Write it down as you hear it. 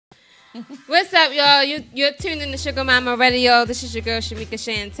What's up, y'all? You're tuned in to Shugga Mama Radio. This is your girl, Shamika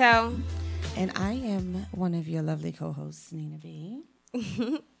Chantel. And I am one of your lovely co-hosts, Nina B.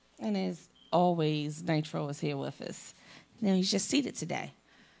 And as always, Nitro is here with us. Now, he's just seated today.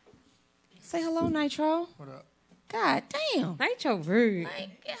 Say hello, Nitro. What up? God damn. Nitro rude.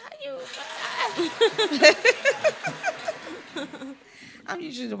 Like, how you... I'm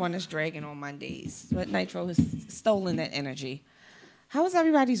usually the one that's dragging on Mondays, but Nitro has stolen that energy. How was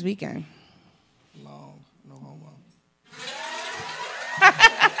everybody's weekend? Long, no homo.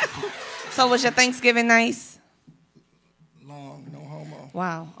 So was your Thanksgiving nice? Long, no homo.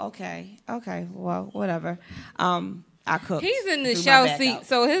 Wow. Okay. Well, whatever. I cooked. He's in the Threw my show back seat, out.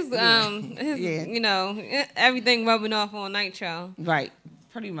 so his Yeah. you know, everything rubbing off on Nitro. Right.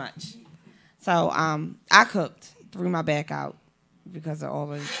 Pretty much. So I cooked, threw my back out because of all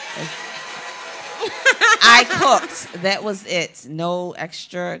the. I cooked. That was it. No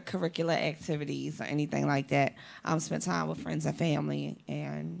extracurricular activities or anything like that. Spent time with friends and family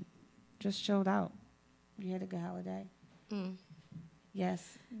and just chilled out. You had a good holiday? Mm.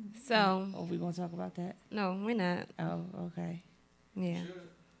 Yes. So. Oh, we gonna talk about that? No, we're not. Oh, okay. Yeah.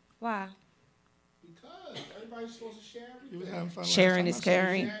 Why? Because everybody's supposed to share You was everything. having fun. Sharing is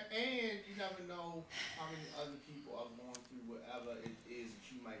caring. And you never know how many other people are going through whatever it is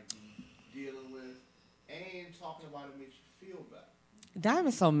that you might be dealing with. And talking about it makes you feel better.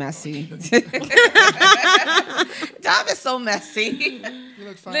 Diamond's so messy. Diamond's so messy. You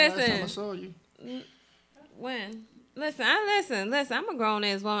looked fine last time I Listen. saw you. When? Listen. I'm a grown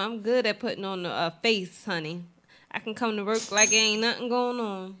ass woman. I'm good at putting on a face, honey. I can come to work like ain't nothing going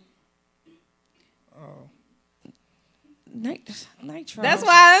on. Oh. Nitro. That's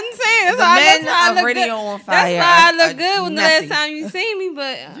why I'm saying. That's The why men I of look radio good. on fire. That's why I look are good when the messy. last time you seen me,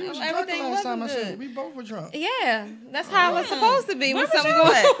 but You was drunk the everything last time I wasn't saw you. good. We both were drunk. Yeah, that's how I was supposed to be Where when was something y'all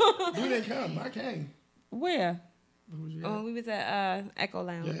going at? on. You didn't come. I came. Where? Who was you Oh, at? we was at Echo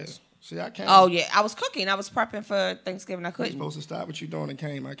Lounge. Yeah. See, I came. Oh, yeah. I was cooking. I was prepping for Thanksgiving. I You were couldn't. supposed to stop what you doing and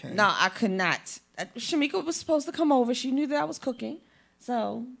came. I came. No, I could not. Shamika was supposed to come over. She knew that I was cooking.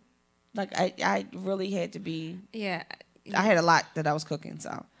 So, like, I really had to be. Yeah. I had a lot that I was cooking.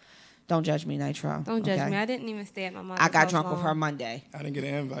 So, don't judge me, Nitro. Don't judge okay? me. I didn't even stay at my mom's I got house drunk with long. her Monday. I didn't get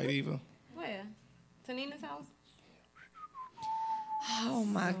an invite either. Where? To Nina's house? Oh,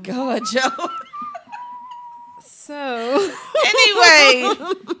 my God, Joe. So.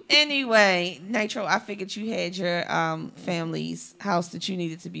 Anyway, Nitro, I figured you had your family's house that you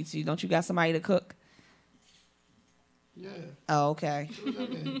needed to be to. Don't you got somebody to cook? Yeah. Oh, okay. She was up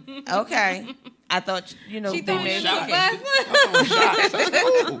there. Okay. I thought, She they threw may you have under cooking. the bus. Shots. That's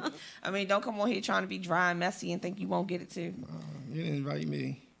cool. I mean, don't come on here trying to be dry and messy and think you won't get it too. You didn't invite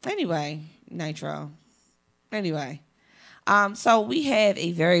me. Anyway, Nitro. Anyway, so we have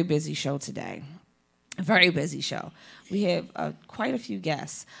a very busy show today. A very busy show. We have quite a few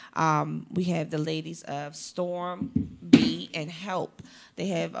guests. We have the ladies of Storm, B, and Help. They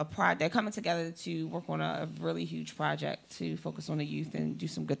have a project. They're coming together to work on a really huge project to focus on the youth and do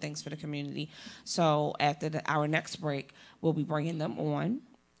some good things for the community. So after our next break, we'll be bringing them on.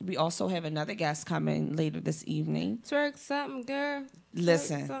 We also have another guest coming later this evening. Twerk something, girl.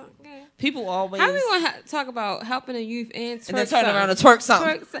 Listen, Twerk something, girl. people always... How we going to talk about helping the youth and twerk and then turn something? around and twerk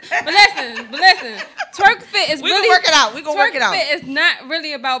something. But listen, twerk fit is We really... gonna work it out. We gonna work it out. Twerk fit is not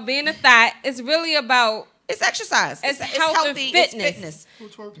really about being a thought. It's really about... It's exercise. It's It's health and healthy. fitness. It's fitness.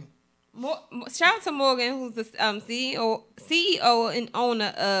 Who's twerking? Shout out to Morgan, who's the CEO and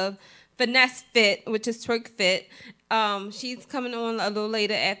owner of Finesse Fit, which is Twerk Fit. She's coming on a little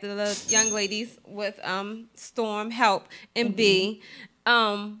later after the young ladies with Storm, Help, and B.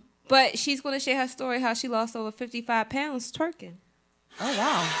 But she's going to share her story how she lost over 55 pounds twerking. Oh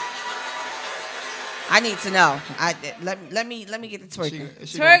wow! I need to know. Let me get the twerking. Is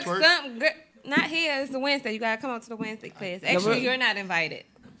she gonna Twerk something. Not here. It's the Wednesday. You got to come out to the Wednesday class. Actually, you're not invited.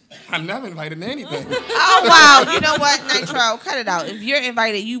 I'm never invited to anything. Oh wow! You know what, Nitro? Cut it out. If you're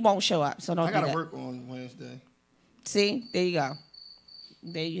invited, you won't show up. So don't. I do gotta that. work on Wednesday. See, there you go.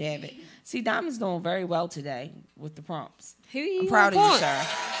 There you have it. See, Diamond's doing very well today with the prompts. I'm proud of you, sir.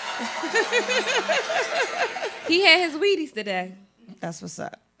 He had his Wheaties today. That's what's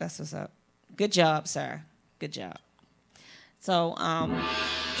up. That's what's up. Good job, sir. Good job. So,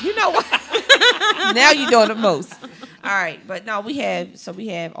 you know what? Now you're doing the most. All right, but no, we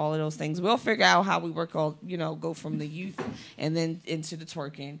have all of those things. We'll figure out how we work all, go from the youth and then into the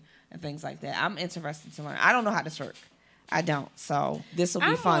twerking and things like that. I'm interested to learn. I don't know how to twerk. I don't. So this will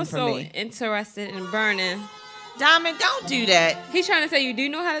be fun for me. I'm also interested in burning. Diamond, don't do that. He's trying to say you do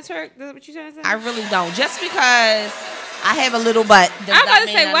know how to twerk? That's what you're trying to say? I really don't. Just because I have a little butt. Does I'm not about to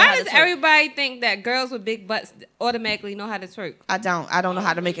mean say, I know why how to does twerk. everybody think that girls with big butts automatically know how to twerk? I don't. I don't know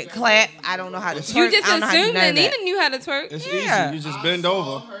how to make it clap. I don't know how to twerk. You just I don't know how to do assumed none that of that. Nina knew how to twerk. It's Yeah. easy. You just I bend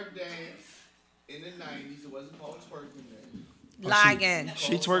saw over. her dance in the 90s. It wasn't called twerking then. Lie again.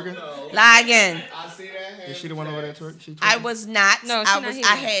 She twerking? No. Lie again. I see that hand. Is she the one over there twerking? She twerking? I was not. No, she I not was. here.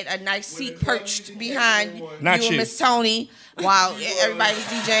 I had a nice seat perched behind Not you and you. Miss Tony while everybody was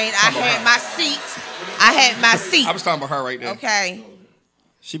DJing. I had my seat. I had my seat. I was talking about her right there. Okay.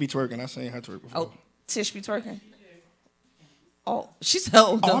 She be twerking. I seen her twerk before. Oh, Tish be twerking. Oh, she's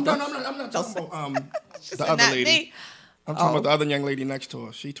so. I'm not talking about the other not lady. me. I'm talking about the other young lady next to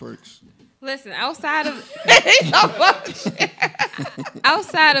her. She twerks. Listen, outside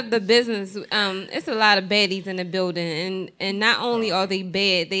of the business, it's a lot of baddies in the building, and not only are they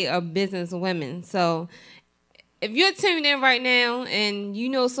bad, they are business women. So if you're tuned in right now and you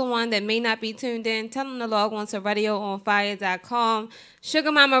know someone that may not be tuned in, tell them to log on to radioonfire.com.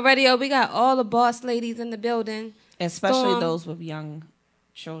 Shugga Mama Radio, we got all the boss ladies in the building. Especially Storm. those with young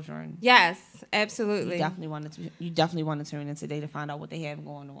children. Yes, absolutely. You definitely want to tune in today to find out what they have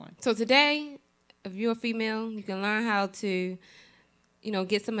going on. So today, if you're a female, you can learn how to,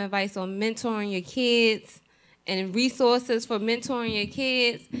 get some advice on mentoring your kids and resources for mentoring your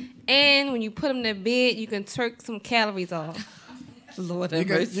kids. And when you put them to bed, you can twerk some calories off. Lord You have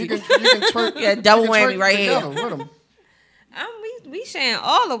can mercy. twerk. Yeah, double you can whammy twerk right here. together with 'em. We sharing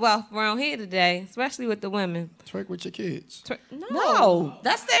all the wealth around here today, especially with the women. Twerk with your kids. No,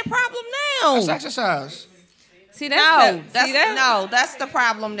 that's their problem now. That's exercise. See, that's that's the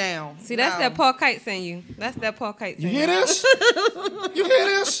problem now. See, that's that Paul Kites in you. That's that Paul Kites in You hear this? You hear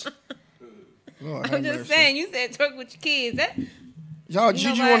this? Lord, have I'm just mercy. saying, you said twerk with your kids. Y'all, You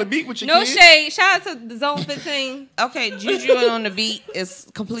know Juju what? on the beat with your No kids? shade. Shout out to the Zone 15. Okay, jujuing on the beat is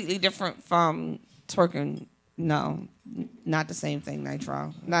completely different from twerking. No, not the same thing,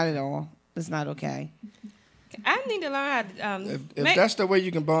 Nitro. Not at all. It's not okay. I need to learn how to. If that's the way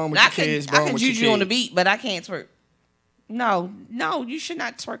you can bond with I your can, kids, I bond can with your juju kids. on the beat, but I can't twerk. No, you should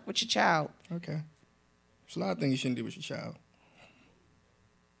not twerk with your child. Okay. There's a lot of things you shouldn't do with your child.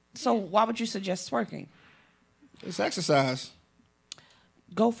 So why would you suggest twerking? It's exercise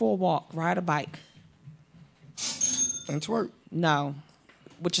Go for a walk, ride a bike. and twerk. No.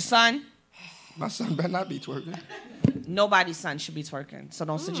 With your son? My son better not be twerking. Nobody's son should be twerking. So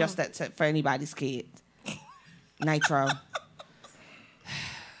don't suggest that for anybody's kid. Nitro.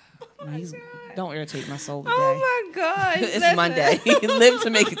 Don't irritate my soul today. Oh my God! It's Listen. Monday. Live to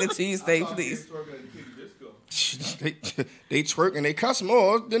make it to Tuesday, please. They twerk and they cuss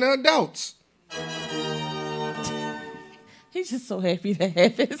more than adults. He's just so happy to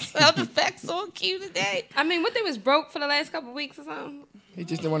have his sound effects on cue today. I mean, what they was broke for the last couple of weeks or something? He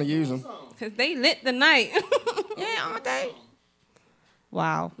just didn't want to use them. Cause they lit the night. Yeah, aren't they?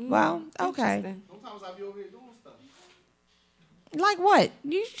 Wow. Well, okay. Interesting. Sometimes I be over here doing stuff. Like what?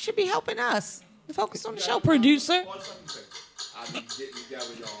 You should be helping us. Focus on the show, producer. All the stuff you say. I be getting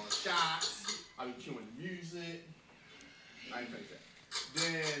together y'all shots. I be cueing the music. I ain't finish that.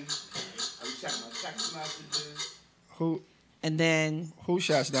 Then I be checking my text messages. And then, Who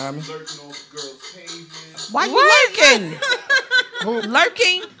shots Diamond? Lurking on girls' pages. why you lurking? Who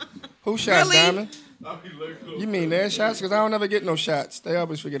Lurking? who shots Really? Diamond? I be lurking on You mean their shots? Because I don't ever get no shots. They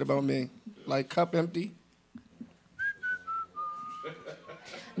always forget about me. Like cup empty.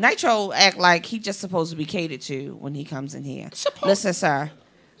 Nitro act like he just supposed to be catered to when he comes in here. Listen, sir.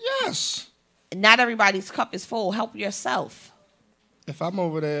 Yes. Not everybody's cup is full. Help yourself. If I'm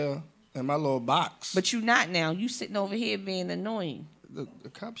over there in my little box, But you not now. You sitting over here being annoying. the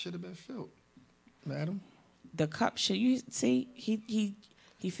cup should have been filled, madam. The cup should you see?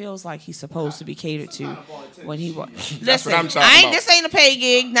 He feels like he's supposed to be catered to when he walks. That's Listen, what I'm talking about. This ain't a pay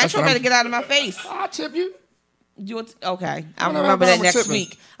gig. That's Nitro what better I'm- get out of my face. I'll tip you. Okay, I'll Whatever remember that about next tipping.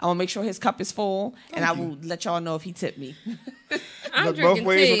 week. I will make sure his cup is full, and I Thank you. will let y'all know if he tipped me. I'm Look both drinking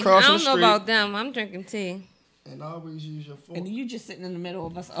ways tea. I across don't the know street. about them. I'm drinking tea. And always use your fork. And you just sitting in the middle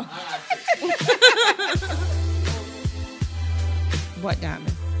of us all. What,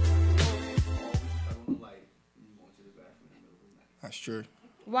 Diamond? That's true.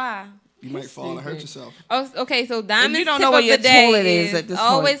 Why? You might fall and hurt yourself. Oh, okay. So Diamond's you don't tip know where of your the day toilet is at this point.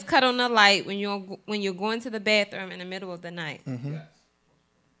 always cut on the light when you're going to the bathroom in the middle of the night. Yes.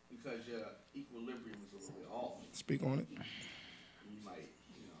 Because your equilibrium is a little bit off. Speak on it. You might,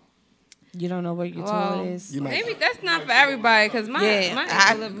 You don't know where your Well, toilet is? You might. maybe that's not for everybody because my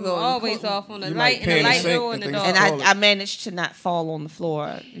I equilibrium go- always off on the You light might and the pee in the light sink door and and the things door. like And that. I managed to not fall on the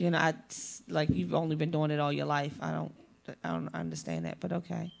floor. Like you've only been doing it all your life. I don't. I don't understand that, but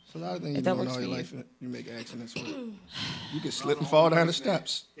okay. It's a lot of things If you that do in works all your for you. life. You make accidents with. You can slip and fall down the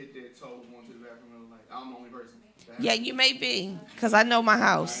steps. Hit their toe going to the bathroom and like, I'm the only person. Yeah, you may be, because I know my I ain't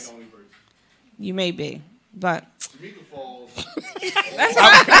house. the only person. You may be, but Tamika falls. I'm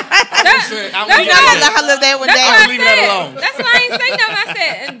you're not gonna let her live that one That's down. what I leaving that said. alone. That's why I ain't say nothing. I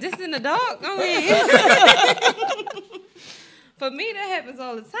said, and just in the dark. I mean, for me, that happens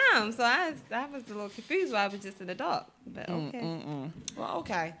all the time. So I was a little confused why I was just in the dark. But okay. Well,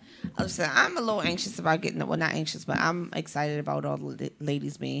 okay. Listen, I'm a little anxious about getting. Well, not anxious, but I'm excited about all the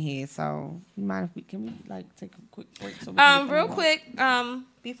ladies being here. So, you mind if can we like take a quick break? So we can get Real them quick,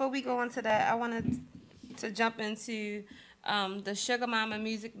 before we go on to that, I wanted to jump into the Shugga Mama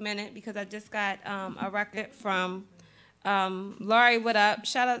Music Minute because I just got a record from Laurie. What up?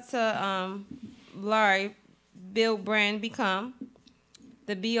 Shout out to Laurie, Build Brand Become,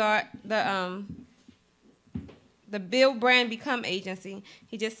 the Build Brand Become agency.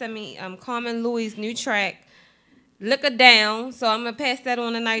 He just sent me Carmen Louis' new track, Liquor Down. So I'm gonna pass that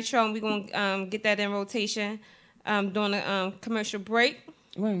on to Nitro, and we're gonna get that in rotation during the commercial break.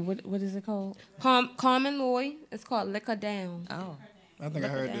 Wait, what is it called? Carmen Louis. It's called Liquor Down. Oh, I think I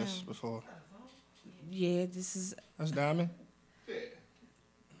heard down. this before. yeah. This is That's Diamond. Yeah.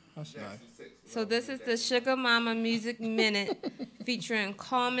 That's nice. So this is the Shugga Mama Music Minute featuring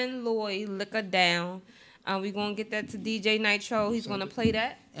Carmen Louis, Liquor Down. We're gonna get that to DJ Nitro. He's gonna play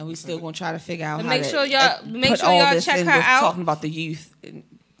that. and we still gonna try to figure out And how make to sure y'all- make put sure all y'all this check in her with out. Talking about the youth. And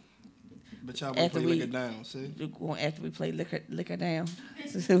But y'all will After play we- Lick It Down, see? we're going after we play liquor down.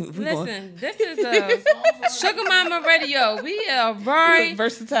 Listen, this is Shugga Mama Radio. We are very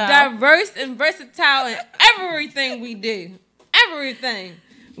Versatile. diverse and versatile in everything we do. Everything.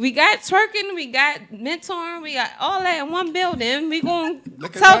 We got twerking, we got mentoring, we got all that in one building. We gonna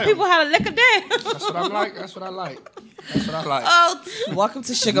Lick it tell down. people how to lick it down. That's what I'm like. That's what I like. That's what I like. Oh, welcome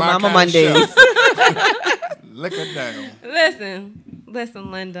to Shugga My Mama kind of Mondays. Lick It Down.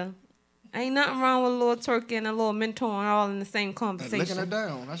 Listen, Linda. Ain't nothing wrong with a little twerking and a little mentoring all in the same And conversation. licking it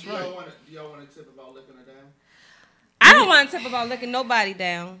down. That's Do right. y'all want to tip about licking her down? I don't want to tip about licking nobody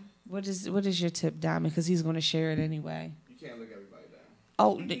down. What is your tip, Diamond? Because he's going to share it anyway. You can't lick everybody down.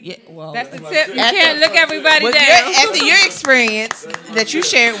 Oh, yeah. Well, That's the tip. You can't look everybody with down. after your experience that you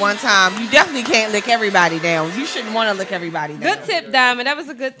shared one time, you definitely can't lick everybody down. You shouldn't want to lick everybody down. Good tip, Diamond. That was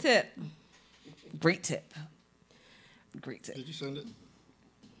a good tip. Great tip. Great tip. Did you send it?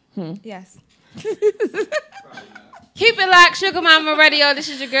 Yes. Keep it locked, Shugga Mama Radio. This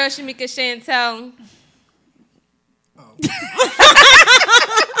is your girl, Shamika Chantel. Oh.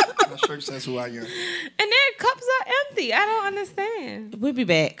 My shirt says who I am. And their cups are empty. I don't understand. We'll be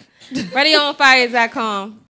back. RadioOnFire.com.